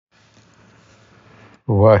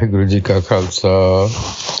ਵਾਹਿਗੁਰੂ ਜੀ ਕਾ ਖਾਲਸਾ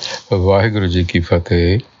ਵਾਹਿਗੁਰੂ ਜੀ ਕੀ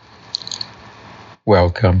ਫਤਿਹ.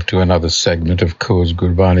 Welcome to another segment of Coach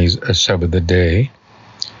Gurbani's Sabad the Day.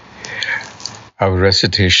 Our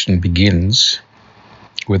recitation begins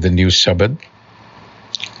with the new Sabad,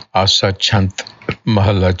 Asa Chant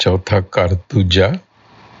Mahalla Chautha Kartuja,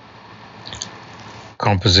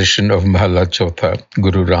 composition of Mahalla Chautha,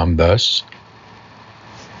 Guru Ramdas,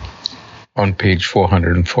 on page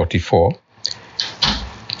 444.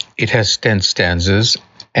 It has 10 stanzas,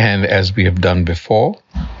 and as we have done before,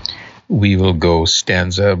 we will go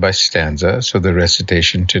stanza by stanza. So the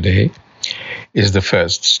recitation today is the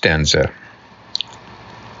first stanza.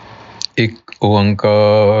 Ik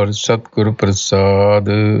oankar Satguru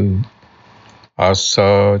Prasad, Asa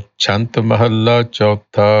Chant Mahalla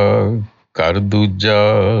Chautha Kar Duja,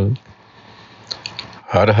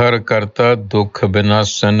 Har Har Karata Dukh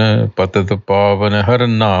Binasan, Patat Pavan Har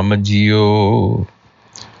Naam Jiyo,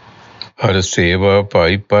 हर सेवा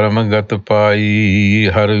पाई परम गत पाई,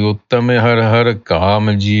 हर उत्तम हर हर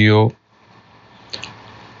काम जियो,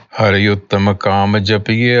 हर उत्तम काम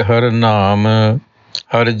जपिए हर नाम,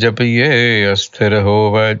 हर जपिए अस्थिर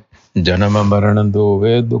होवै, जन्म मरण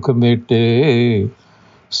दोवे दुख मिटे,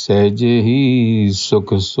 सहज ही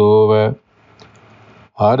सुख सोवै,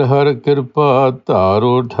 हर हर कृपा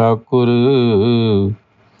तारो ठाकुर,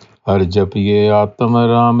 हर जपिए आत्म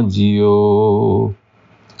राम जियो,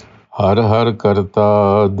 हर हर करता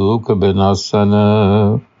दुख बिनासन,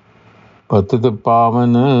 पतित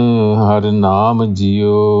पावन हर नाम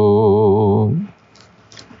जियो.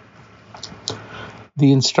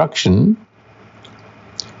 The instruction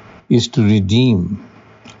is to redeem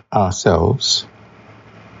ourselves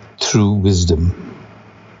through wisdom.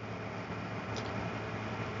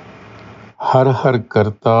 Har Har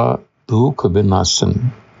Karata Dukh Binasan.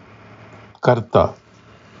 Karta,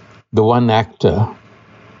 the one actor.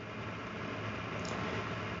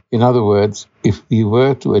 In other words, if we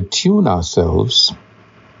were to attune ourselves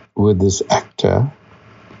with this actor,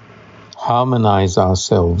 harmonize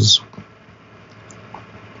ourselves,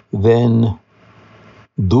 then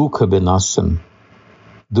Dukh Binasan,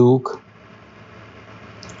 Dukh,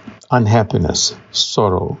 unhappiness,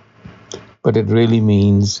 sorrow, but it really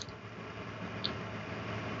means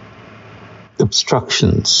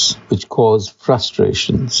obstructions which cause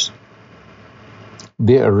frustrations.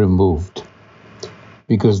 They are removed.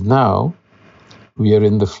 Because now we are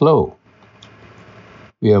in the flow.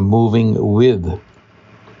 We are moving with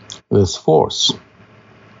this force.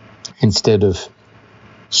 Instead of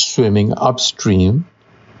swimming upstream,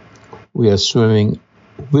 we are swimming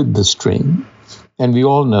with the stream. And we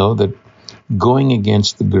all know that going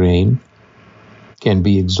against the grain can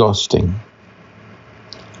be exhausting.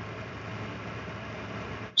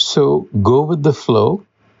 So go with the flow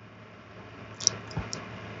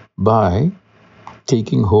by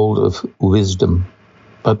taking hold of wisdom.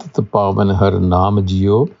 Patat Pavan Har Naam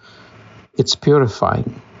Jiyo. It's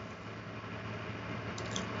purifying.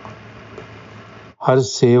 Har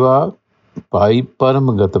Seva Pai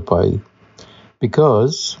Param Gat Pai.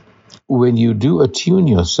 Because when you do attune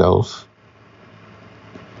yourself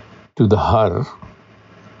to the Har,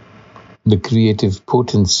 the creative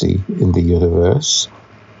potency in the universe,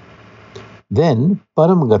 then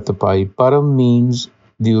Param Gat Pai. Param means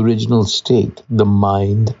the original state. The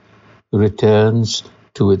mind returns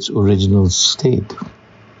to its original state,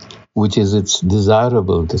 which is its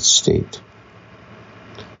desirable state.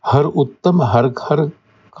 Har uttam har har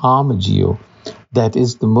kam jiyo. That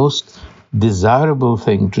is the most desirable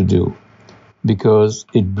thing to do, because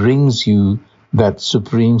it brings you that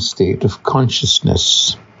supreme state of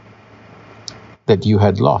consciousness that you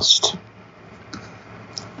had lost.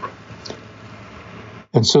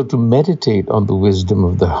 And so to meditate on the wisdom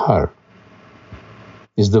of the Har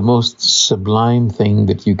is the most sublime thing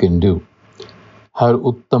that you can do. Har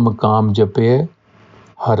uttam kaam japiye,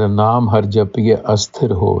 har naam har japiye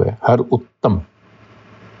asthir hove. Har uttam.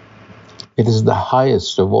 It is the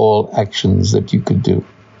highest of all actions that you could do,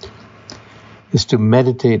 is to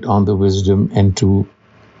meditate on the wisdom and to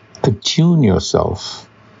attune yourself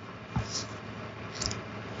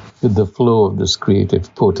with the flow of this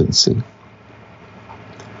creative potency.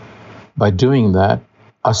 By doing that,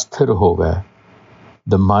 asthir hove,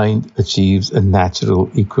 the mind achieves a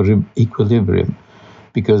natural equilibrium,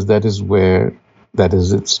 because that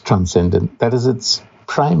is its transcendent, that is its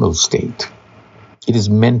primal state. It is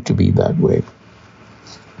meant to be that way.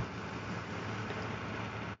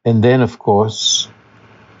 And then, of course,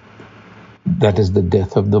 that is the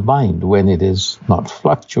death of the mind, when it is not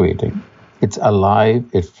fluctuating. It's alive,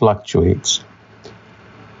 it fluctuates.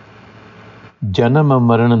 Janam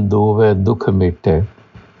Maran Dove Dukh Mete.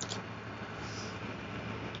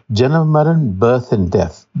 Janam Maran, birth and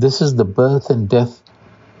death. This is the birth and death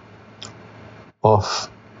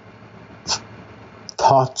of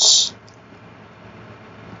thoughts,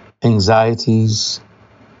 anxieties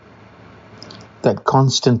that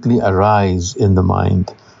constantly arise in the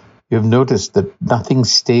mind. You've noticed that nothing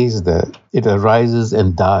stays there. It arises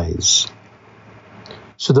and dies.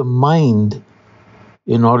 So the mind,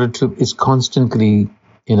 is constantly,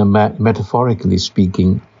 metaphorically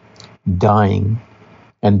speaking, dying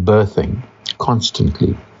and birthing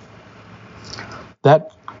constantly.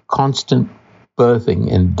 That constant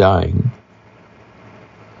birthing and dying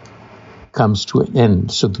comes to an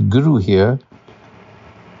end. So the Guru here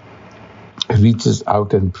reaches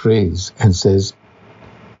out and prays and says,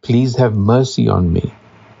 please have mercy on me.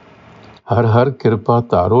 Har Har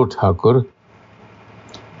Karata Dukh.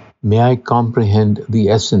 May I comprehend the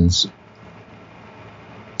essence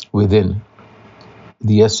within,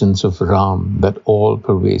 the essence of Ram, that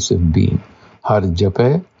all-pervasive being. Har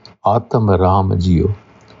Jape Atam Ram Jiyo.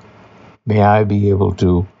 May I be able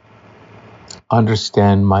to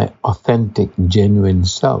understand my authentic, genuine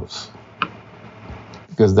self,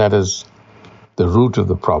 because that is the root of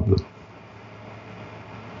the problem.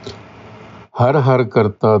 Har Har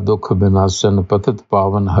Karata Dukh Binasan Patit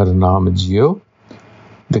Pavan Har Naam Jiyo.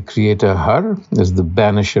 The Creator Har is the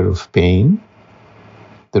banisher of pain,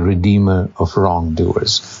 the redeemer of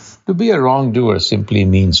wrongdoers. To be a wrongdoer simply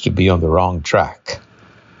means to be on the wrong track.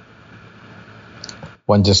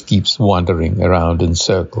 One just keeps wandering around in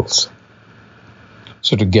circles.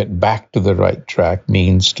 So to get back to the right track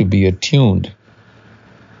means to be attuned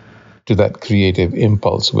to that creative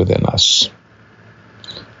impulse within us.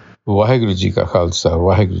 Vaheguru Ji Ka Khalsa,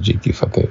 Vaheguru Ji Ki Fateh.